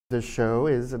The show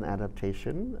is an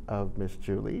adaptation of Miss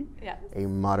Julie, Yes. a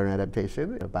modern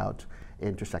adaptation about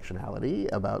intersectionality,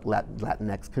 about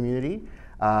Latinx community,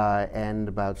 and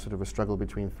about sort of a struggle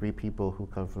between three people who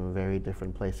come from very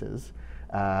different places,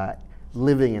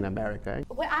 living in America.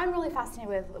 What I'm really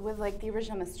fascinated with like the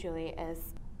original Miss Julie is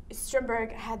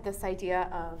Strindberg had this idea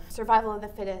of survival of the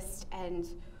fittest and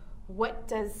what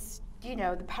does, you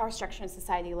know, the power structure in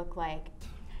society look like.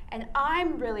 And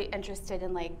I'm really interested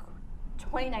in like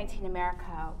 2019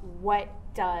 America, what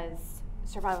does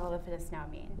survival of the fittest now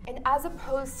mean? And as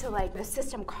opposed to like the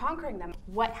system conquering them,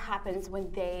 what happens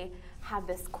when they have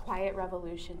this quiet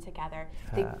revolution together?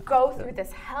 They go through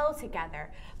this hell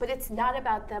together, but it's not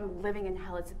about them living in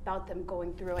hell, it's about them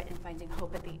going through it and finding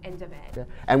hope at the end of it. Yeah.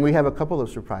 And we have a couple of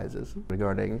surprises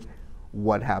regarding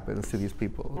what happens to these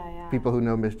people. Yeah. People who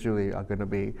know Miss Julie are going to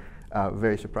be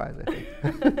very surprised, I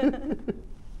think.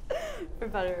 For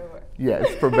better or worse.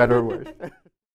 Yes, for better or worse.